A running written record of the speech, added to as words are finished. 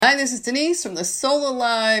this is Denise from the Soul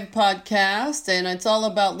Alive podcast, and it's all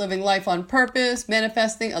about living life on purpose,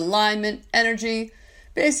 manifesting alignment, energy,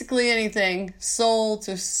 basically anything, soul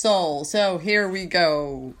to soul. So here we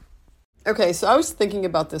go. Okay, so I was thinking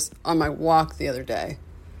about this on my walk the other day,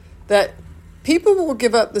 that people will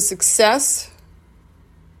give up the success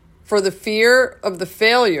for the fear of the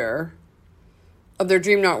failure of their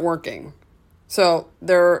dream not working. So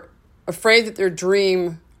they're afraid that their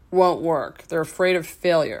dream won't work. They're afraid of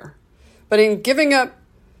failure. But in giving up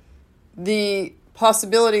the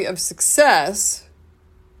possibility of success,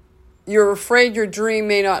 you're afraid your dream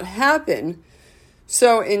may not happen.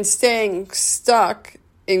 So in staying stuck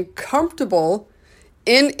and comfortable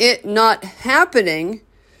in it not happening,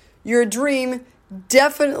 your dream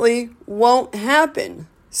definitely won't happen.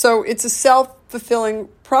 So it's a self-fulfilling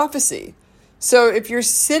prophecy. So if you're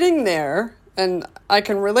sitting there, and I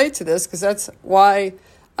can relate to this because that's why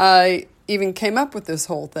I even came up with this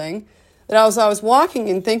whole thing, that I was walking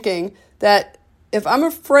and thinking that if I'm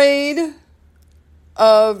afraid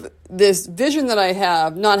of this vision that I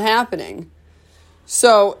have not happening,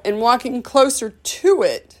 so in walking closer to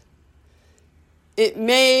it, it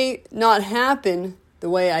may not happen the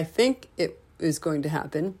way I think it is going to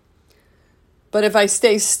happen. But if I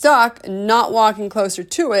stay stuck and not walking closer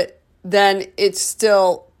to it, then it's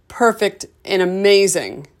still perfect and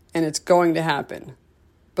amazing and it's going to happen.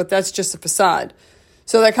 But that's just a facade.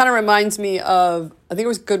 So that kind of reminds me of, I think it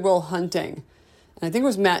was Good Will Hunting. And I think it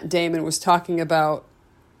was Matt Damon was talking about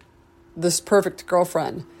this perfect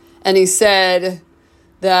girlfriend. And he said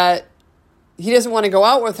that he doesn't want to go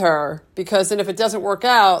out with her because then if it doesn't work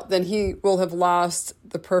out, then he will have lost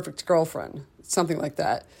the perfect girlfriend. Something like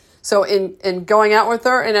that. So in going out with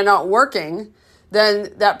her and it not working,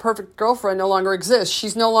 then that perfect girlfriend no longer exists.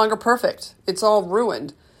 She's no longer perfect. It's all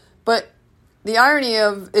ruined. But the irony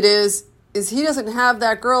of it is he doesn't have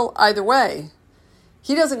that girl either way.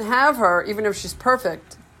 He doesn't have her even if she's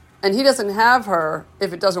perfect. And he doesn't have her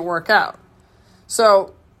if it doesn't work out.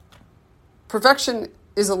 So perfection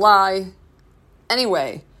is a lie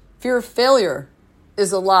anyway. Fear of failure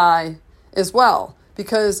is a lie as well.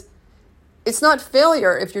 Because it's not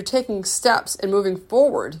failure if you're taking steps and moving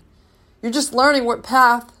forward. You're just learning what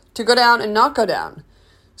path to go down and not go down.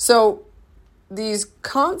 So these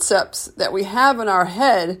concepts that we have in our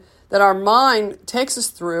head that our mind takes us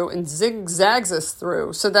through and zigzags us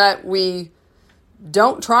through so that we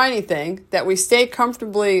don't try anything, that we stay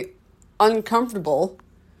comfortably uncomfortable.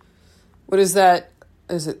 What is that?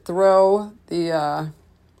 Is it Thoreau? The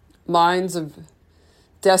minds of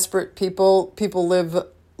desperate people. People live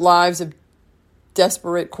lives of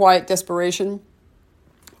quiet desperation.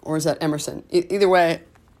 Or is that Emerson? Either way,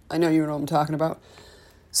 I know you know what I'm talking about.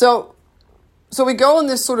 So we go in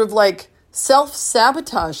this sort of like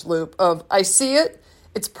self-sabotage loop of I see it,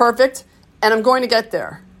 it's perfect, and I'm going to get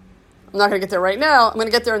there. I'm not going to get there right now. I'm going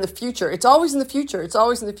to get there in the future. It's always in the future. It's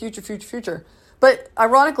always in the future. But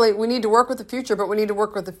ironically, we need to work with the future, but we need to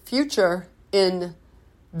work with the future in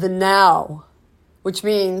the now, which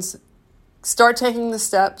means start taking the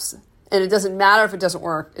steps, and it doesn't matter if it doesn't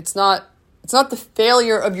work. It's not the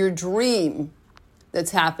failure of your dream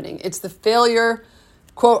that's happening. It's the failure,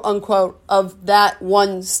 quote unquote, of that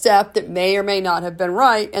one step that may or may not have been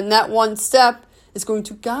right. And that one step is going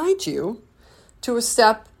to guide you to a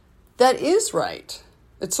step that is right.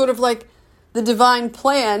 It's sort of like the divine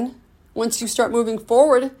plan. Once you start moving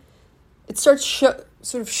forward, it starts sort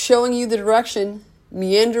of showing you the direction,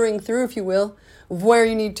 meandering through, if you will, of where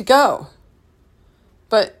you need to go.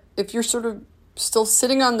 But if you're sort of still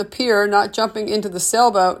sitting on the pier, not jumping into the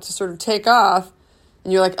sailboat to sort of take off,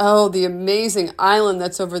 and you're like, oh, the amazing island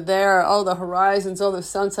that's over there, oh, the horizons, oh, the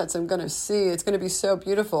sunsets I'm going to see, it's going to be so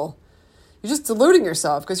beautiful. You're just deluding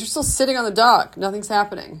yourself because you're still sitting on the dock. Nothing's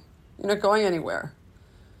happening. You're not going anywhere.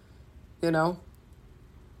 You know?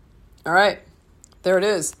 All right. There it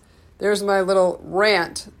is. There's my little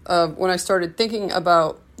rant of when I started thinking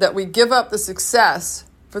about that we give up the success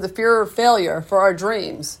for the fear of failure for our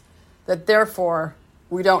dreams, that therefore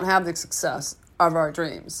we don't have the success of our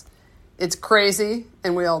dreams. It's crazy,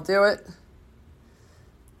 and we all do it,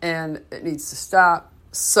 and it needs to stop.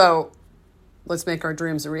 So let's make our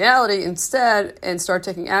dreams a reality instead and start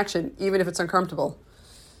taking action, even if it's uncomfortable.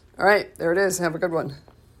 All right, there it is. Have a good one.